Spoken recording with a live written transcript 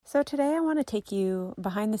So today I want to take you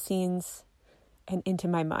behind the scenes and into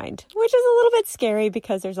my mind, which is a little bit scary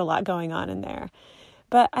because there's a lot going on in there.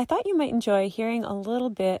 But I thought you might enjoy hearing a little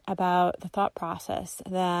bit about the thought process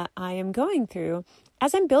that I am going through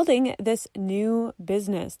as I'm building this new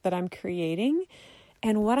business that I'm creating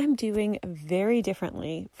and what I'm doing very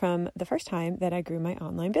differently from the first time that I grew my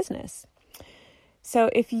online business. So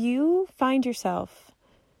if you find yourself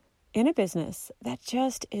in a business that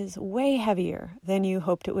just is way heavier than you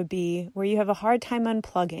hoped it would be, where you have a hard time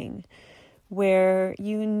unplugging, where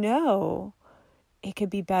you know it could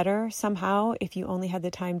be better somehow if you only had the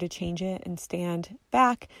time to change it and stand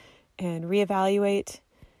back and reevaluate,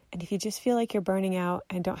 and if you just feel like you're burning out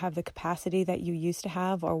and don't have the capacity that you used to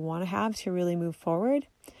have or want to have to really move forward,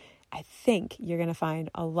 I think you're going to find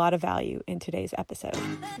a lot of value in today's episode.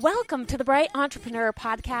 Welcome to the Bright Entrepreneur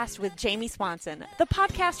Podcast with Jamie Swanson, the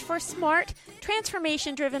podcast for smart,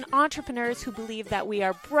 transformation-driven entrepreneurs who believe that we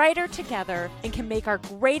are brighter together and can make our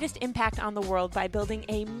greatest impact on the world by building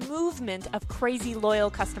a movement of crazy loyal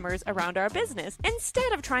customers around our business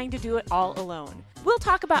instead of trying to do it all alone. We'll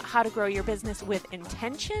talk about how to grow your business with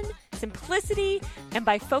intention, simplicity, and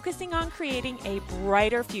by focusing on creating a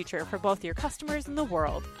brighter future for both your customers and the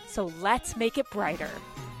world. So let's make it brighter.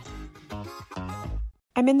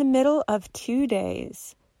 I'm in the middle of 2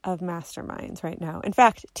 days of masterminds right now. In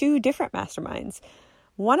fact, 2 different masterminds.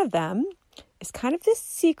 One of them is kind of this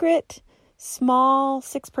secret, small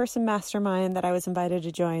 6-person mastermind that I was invited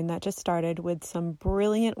to join that just started with some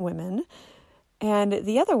brilliant women. And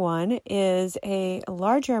the other one is a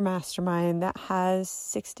larger mastermind that has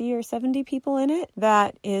 60 or 70 people in it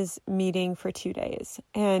that is meeting for 2 days.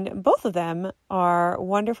 And both of them are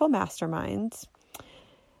wonderful masterminds.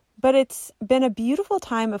 But it's been a beautiful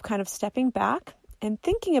time of kind of stepping back and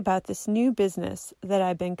thinking about this new business that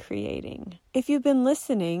I've been creating. If you've been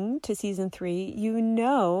listening to season 3, you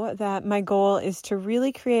know that my goal is to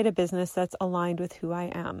really create a business that's aligned with who I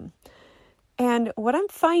am. And what I'm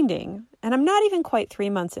finding, and I'm not even quite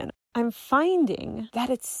 3 months in, I'm finding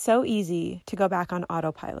that it's so easy to go back on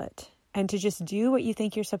autopilot and to just do what you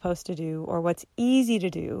think you're supposed to do or what's easy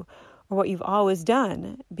to do or what you've always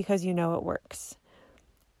done because you know it works.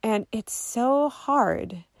 And it's so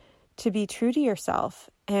hard to be true to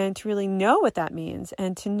yourself and to really know what that means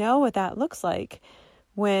and to know what that looks like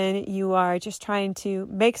when you are just trying to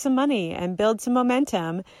make some money and build some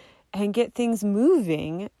momentum and get things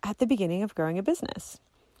moving at the beginning of growing a business.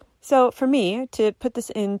 So for me, to put this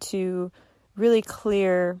into really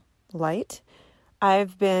clear light,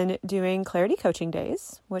 I've been doing clarity coaching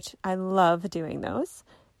days, which I love doing those.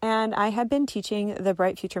 And I have been teaching the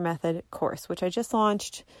Bright Future Method course, which I just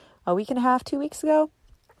launched a week and a half, 2 weeks ago.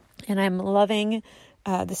 And I'm loving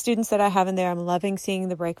the students that I have in there. I'm loving seeing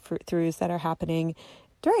the breakthroughs that are happening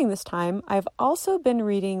during this time. I've also been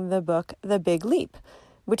reading the book, The Big Leap,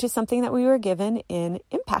 which is something that we were given in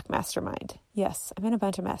Impact Mastermind. Yes, I'm in a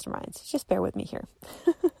bunch of masterminds. Just bear with me here.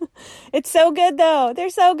 It's so good, though.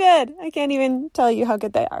 They're so good. I can't even tell you how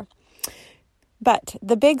good they are. But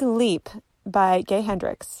The Big Leap by Gay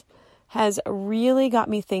Hendricks has really got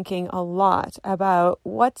me thinking a lot about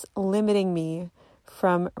what's limiting me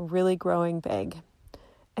from really growing big.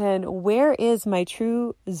 And where is my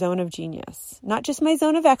true zone of genius? Not just my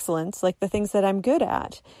zone of excellence, like the things that I'm good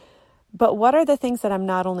at, but what are the things that I'm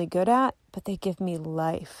not only good at, but they give me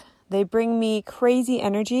life. They bring me crazy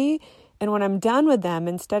energy. And when I'm done with them,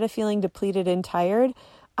 instead of feeling depleted and tired,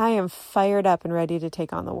 I am fired up and ready to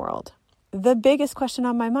take on the world. The biggest question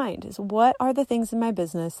on my mind is, what are the things in my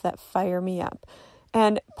business that fire me up?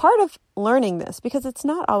 And part of learning this, because it's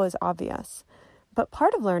not always obvious, but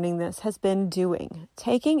part of learning this has been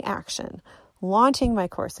taking action, launching my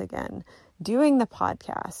course again, doing the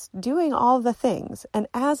podcast, doing all the things. And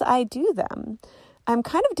as I do them, I'm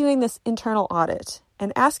kind of doing this internal audit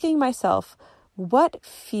and asking myself, what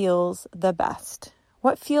feels the best?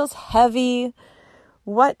 What feels heavy?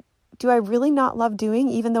 What do I really not love doing,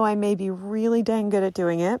 even though I may be really dang good at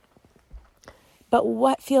doing it? But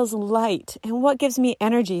what feels light and what gives me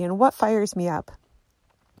energy and what fires me up?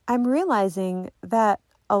 I'm realizing that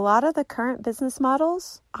a lot of the current business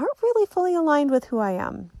models aren't really fully aligned with who I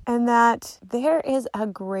am, and that there is a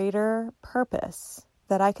greater purpose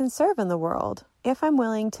that I can serve in the world if I'm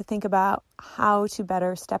willing to think about how to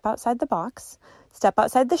better step outside the box, step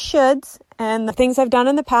outside the shoulds and the things I've done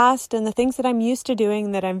in the past and the things that I'm used to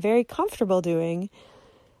doing that I'm very comfortable doing,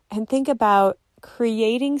 and think about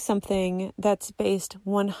creating something that's based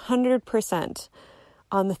 100%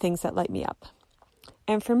 on the things that light me up.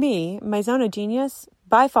 And for me, my zone of genius,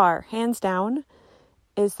 by far, hands down,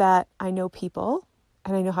 is that I know people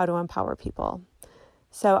and I know how to empower people.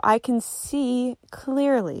 So I can see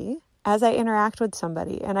clearly as I interact with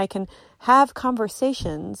somebody, and I can have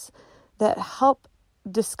conversations that help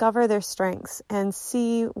discover their strengths and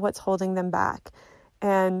see what's holding them back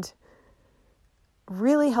and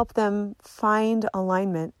really help them find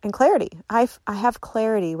alignment and clarity. I have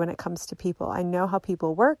clarity when it comes to people. I know how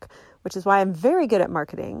people work, which is why I'm very good at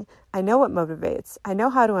marketing. I know what motivates. I know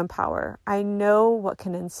how to empower. I know what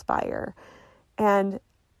can inspire. And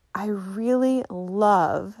I really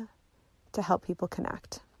love to help people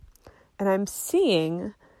connect. And I'm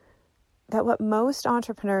seeing that what most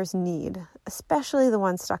entrepreneurs need, especially the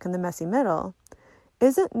ones stuck in the messy middle,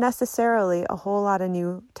 isn't necessarily a whole lot of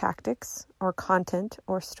new tactics or content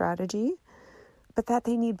or strategy, but that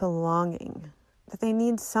they need belonging, that they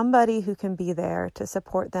need somebody who can be there to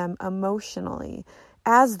support them emotionally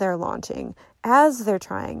as they're launching, as they're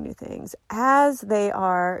trying new things, as they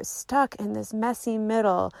are stuck in this messy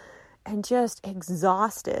middle and just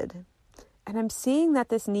exhausted. And I'm seeing that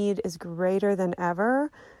this need is greater than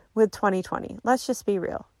ever with 2020. Let's just be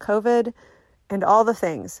real. COVID and all the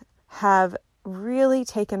things have really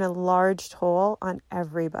taken a large toll on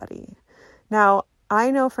everybody. Now,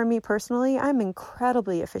 I know for me personally, I'm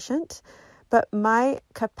incredibly efficient, but my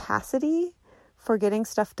capacity for getting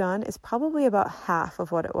stuff done is probably about half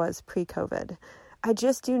of what it was pre-COVID. I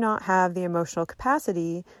just do not have the emotional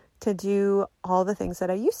capacity to do all the things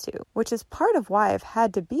that I used to, which is part of why I've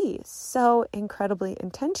had to be so incredibly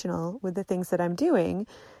intentional with the things that I'm doing,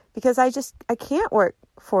 because I can't work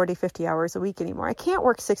 40, 50 hours a week anymore. I can't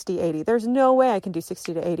work 60, 80. There's no way I can do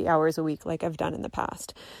 60 to 80 hours a week like I've done in the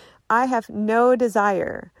past. I have no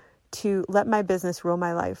desire to let my business rule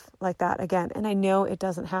my life like that again. And I know it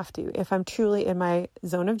doesn't have to. If I'm truly in my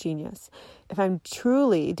zone of genius, if I'm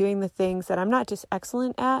truly doing the things that I'm not just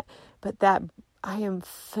excellent at, but that I am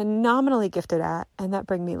phenomenally gifted at and that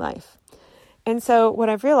bring me life. And so what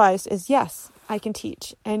I've realized is, yes, I can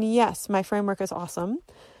teach. And yes, my framework is awesome,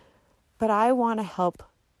 but I want to help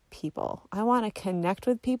people. I want to connect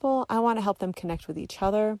with people. I want to help them connect with each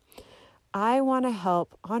other. I want to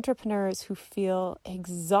help entrepreneurs who feel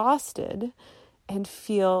exhausted and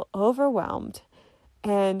feel overwhelmed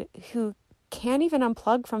and who can't even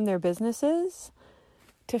unplug from their businesses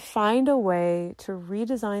to find a way to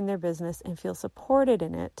redesign their business and feel supported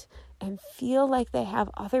in it and feel like they have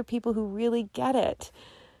other people who really get it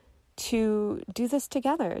to do this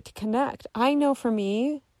together, to connect. I know for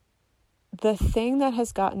me, the thing that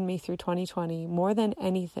has gotten me through 2020 more than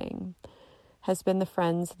anything has been the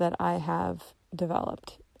friends that I have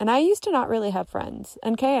developed. And I used to not really have friends.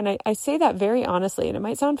 Okay, and I say that very honestly, and it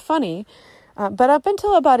might sound funny, but up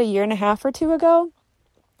until about a year and a half or two ago,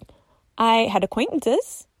 I had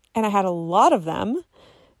acquaintances, and I had a lot of them,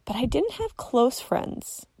 but I didn't have close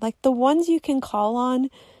friends, like the ones you can call on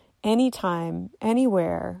anytime,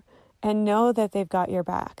 anywhere, and know that they've got your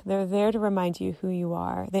back. They're there to remind you who you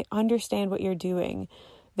are. They understand what you're doing.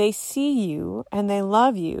 They see you and they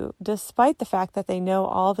love you, despite the fact that they know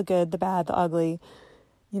all the good, the bad, the ugly,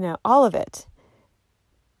 all of it.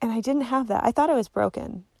 And I didn't have that. I thought I was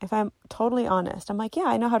broken. If I'm totally honest, I'm like, yeah,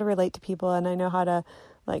 I know how to relate to people and I know how to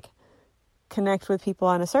connect with people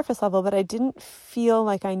on a surface level, but I didn't feel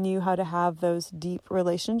like I knew how to have those deep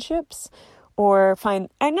relationships or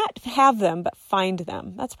not have them, but find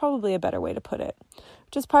them. That's probably a better way to put it,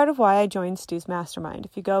 which is part of why I joined Stu's Mastermind.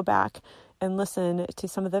 If you go back and listen to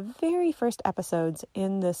some of the very first episodes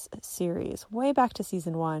in this series, way back to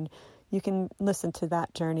season 1, you can listen to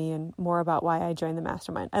that journey and more about why I joined the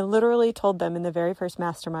mastermind. I literally told them in the very first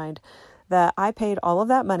mastermind that I paid all of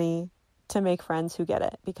that money to make friends who get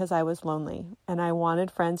it because I was lonely and I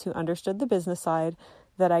wanted friends who understood the business side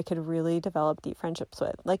that I could really develop deep friendships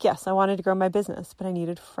with. Yes, I wanted to grow my business, but I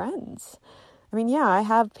needed friends. I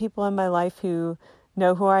have people in my life who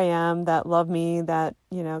know who I am, that love me, that,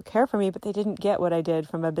 care for me, but they didn't get what I did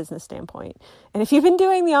from a business standpoint. And if you've been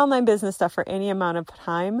doing the online business stuff for any amount of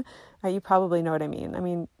time, you probably know what I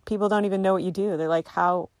mean. People don't even know what you do. They're like,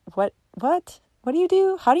 what do you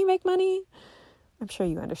do? How do you make money? I'm sure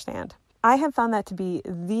you understand. I have found that to be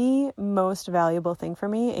the most valuable thing for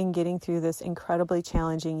me in getting through this incredibly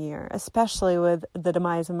challenging year, especially with the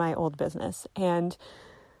demise of my old business and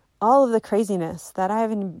all of the craziness that I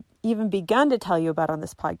haven't even begun to tell you about on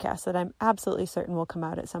this podcast that I'm absolutely certain will come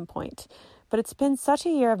out at some point. But it's been such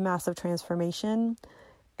a year of massive transformation,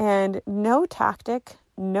 and no tactic,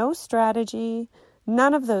 no strategy,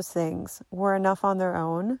 none of those things were enough on their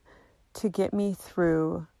own to get me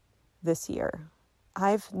through this year.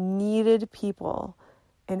 I've needed people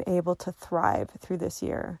and able to thrive through this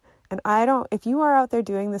year. And if you are out there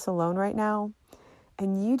doing this alone right now,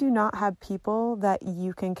 and you do not have people that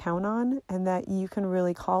you can count on and that you can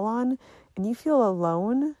really call on, and you feel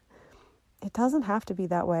alone, it doesn't have to be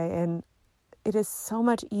that way. And it is so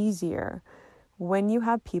much easier when you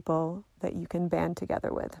have people that you can band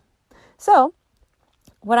together with. So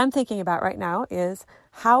what I'm thinking about right now is,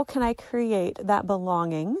 how can I create that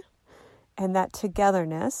belonging and that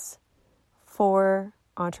togetherness for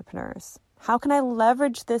entrepreneurs? How can I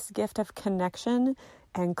leverage this gift of connection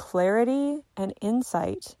and clarity and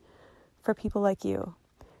insight for people like you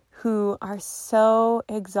who are so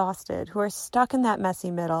exhausted, who are stuck in that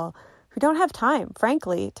messy middle, who don't have time,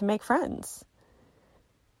 frankly, to make friends?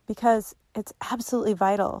 Because it's absolutely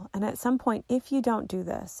vital. And at some point, if you don't do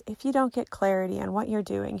this, if you don't get clarity on what you're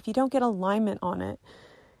doing, if you don't get alignment on it,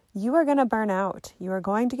 you are going to burn out. You are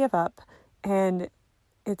going to give up, and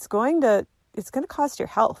it's going to cost your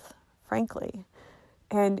health, frankly.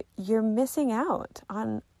 And you're missing out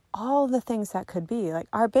on all the things that could be. Like,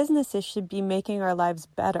 our businesses should be making our lives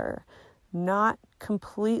better, not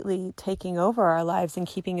completely taking over our lives and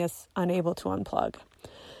keeping us unable to unplug.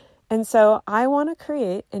 And so I want to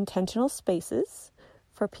create intentional spaces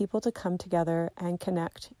for people to come together and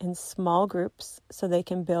connect in small groups so they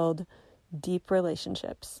can build deep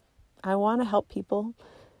relationships. I want to help people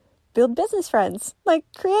build business friends, like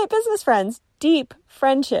create business friends, deep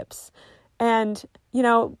friendships. And, you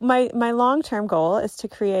know, my long-term goal is to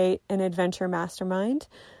create an adventure mastermind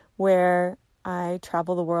where I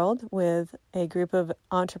travel the world with a group of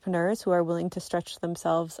entrepreneurs who are willing to stretch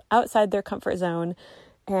themselves outside their comfort zone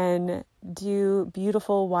and do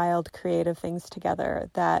beautiful, wild, creative things together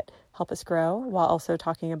that help us grow while also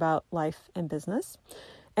talking about life and business.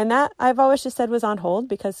 And that, I've always just said, was on hold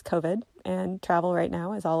because COVID, and travel right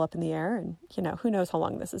now is all up in the air, and, you know, who knows how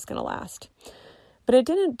long this is going to last. But it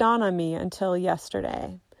didn't dawn on me until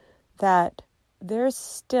yesterday that there's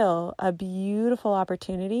still a beautiful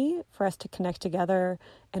opportunity for us to connect together,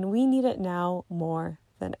 and we need it now more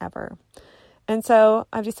than ever. And so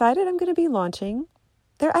I've decided I'm going to be launching.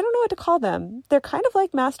 I don't know what to call them. They're kind of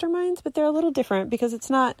like masterminds, but they're a little different because it's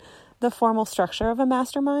not the formal structure of a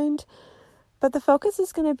mastermind. But the focus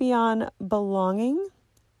is going to be on belonging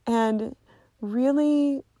and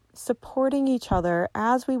really supporting each other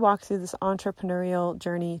as we walk through this entrepreneurial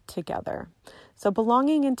journey together. So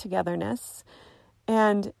belonging and togetherness,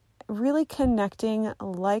 and really connecting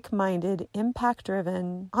like-minded,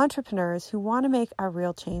 impact-driven entrepreneurs who want to make a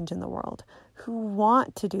real change in the world, who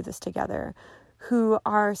want to do this together, who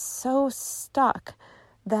are so stuck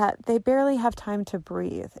that they barely have time to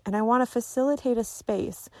breathe. And I want to facilitate a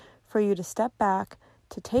space for you to step back,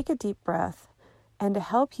 to take a deep breath, and to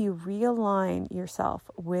help you realign yourself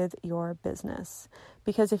with your business.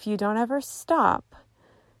 Because if you don't ever stop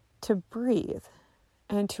to breathe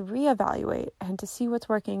and to reevaluate and to see what's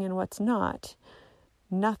working and what's not,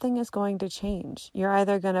 nothing is going to change. You're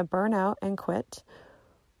either going to burn out and quit,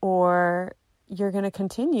 or you're going to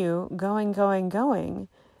continue going,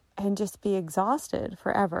 and just be exhausted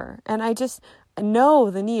forever. And I just know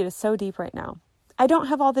the need is so deep right now. I don't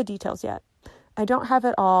have all the details yet. I don't have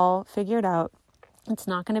it all figured out. It's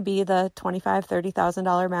not going to be the $25,000,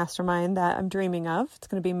 $30,000 mastermind that I'm dreaming of. It's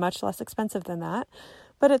going to be much less expensive than that.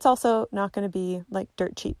 But it's also not going to be like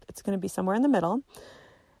dirt cheap. It's going to be somewhere in the middle.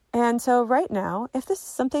 And so right now, if this is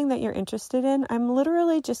something that you're interested in, I'm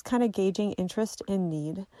literally just kind of gauging interest and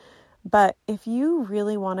need. But if you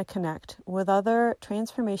really want to connect with other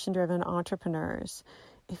transformation-driven entrepreneurs,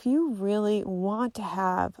 if you really want to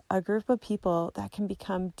have a group of people that can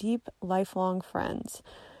become deep, lifelong friends,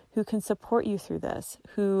 who can support you through this,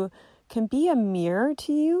 who can be a mirror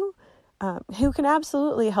to you, who can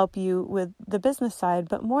absolutely help you with the business side,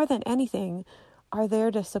 but more than anything, are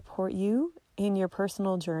there to support you in your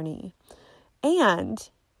personal journey. And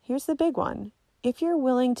here's the big one. If you're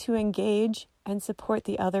willing to engage and support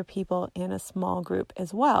the other people in a small group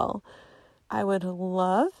as well, I would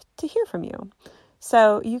love to hear from you.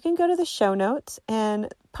 So you can go to the show notes,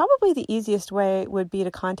 and probably the easiest way would be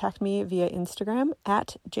to contact me via Instagram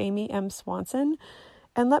at Jamie M. Swanson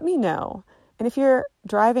and let me know. And if you're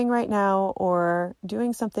driving right now or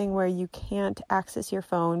doing something where you can't access your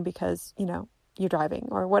phone because, you know, you're driving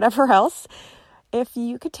or whatever else, if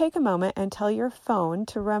you could take a moment and tell your phone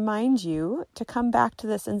to remind you to come back to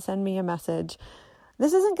this and send me a message.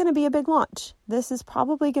 This isn't going to be a big launch. This is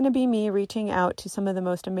probably going to be me reaching out to some of the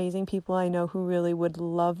most amazing people I know who really would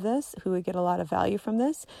love this, who would get a lot of value from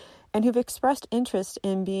this, and who've expressed interest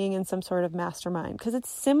in being in some sort of mastermind. Because it's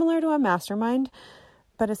similar to a mastermind,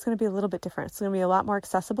 but it's going to be a little bit different. It's going to be a lot more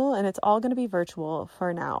accessible, and it's all going to be virtual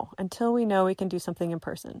for now until we know we can do something in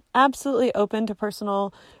person. Absolutely open to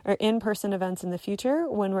personal or in-person events in the future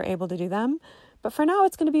when we're able to do them. But for now,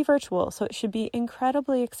 it's going to be virtual, so it should be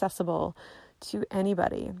incredibly accessible to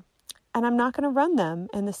anybody. And I'm not going to run them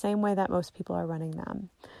in the same way that most people are running them.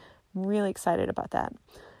 I'm really excited about that.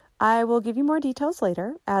 I will give you more details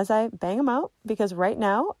later as I bang them out, because right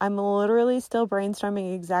now I'm literally still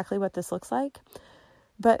brainstorming exactly what this looks like.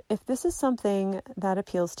 But if this is something that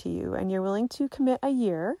appeals to you and you're willing to commit a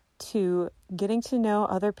year to getting to know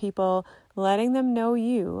other people, letting them know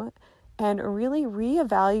you, and really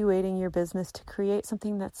reevaluating your business to create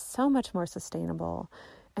something that's so much more sustainable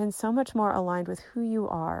and so much more aligned with who you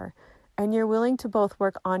are, and you're willing to both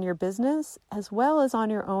work on your business as well as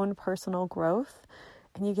on your own personal growth,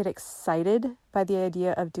 and you get excited by the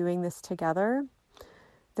idea of doing this together,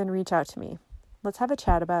 then reach out to me. Let's have a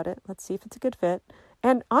chat about it. Let's see if it's a good fit.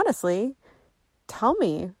 And honestly, tell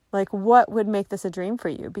me what would make this a dream for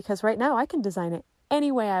you, because right now I can design it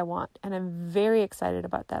any way I want, and I'm very excited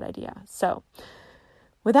about that idea. So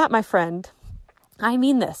with that, my friend, I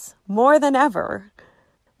mean this more than ever.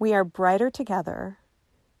 We are brighter together,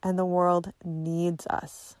 and the world needs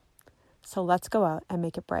us. So let's go out and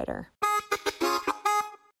make it brighter.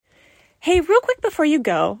 Hey, real quick before you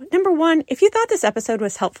go, number one, if you thought this episode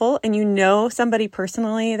was helpful and you know somebody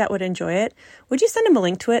personally that would enjoy it, would you send them a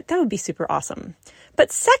link to it? That would be super awesome.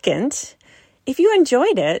 But second, if you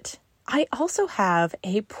enjoyed it, I also have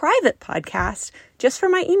a private podcast just for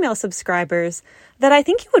my email subscribers that I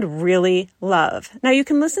think you would really love. Now, you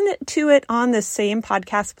can listen to it on the same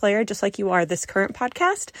podcast player, just like you are this current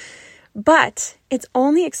podcast, but it's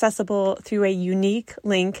only accessible through a unique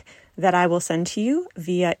link that I will send to you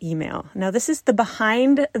via email. Now, this is the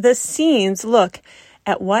behind the scenes look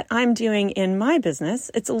at what I'm doing in my business.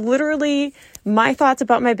 It's literally my thoughts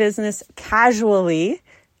about my business casually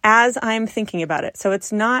as I'm thinking about it. So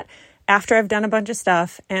it's not after I've done a bunch of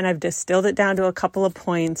stuff and I've distilled it down to a couple of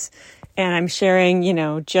points and I'm sharing,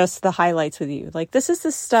 just the highlights with you. This is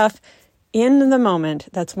the stuff in the moment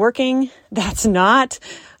that's working, that's not.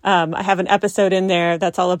 I have an episode in there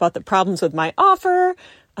that's all about the problems with my offer.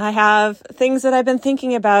 I have things that I've been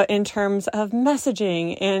thinking about in terms of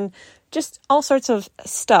messaging and just all sorts of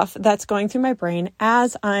stuff that's going through my brain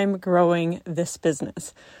as I'm growing this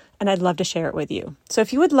business. And I'd love to share it with you. So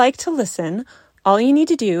if you would like to listen, all you need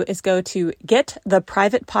to do is go to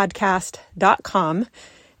gettheprivatepodcast.com,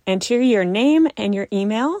 enter your name and your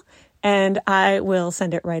email, and I will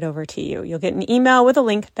send it right over to you. You'll get an email with a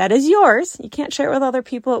link that is yours. You can't share it with other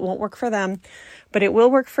people. It won't work for them, but it will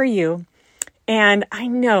work for you. And I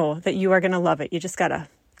know that you are going to love it. You just got to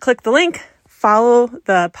click the link, follow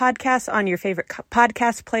the podcast on your favorite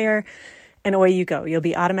podcast player, and away you go. You'll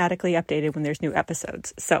be automatically updated when there's new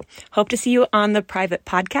episodes. So hope to see you on the private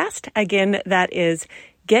podcast. Again, that is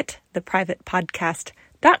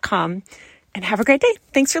gettheprivatepodcast.com. And have a great day.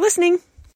 Thanks for listening.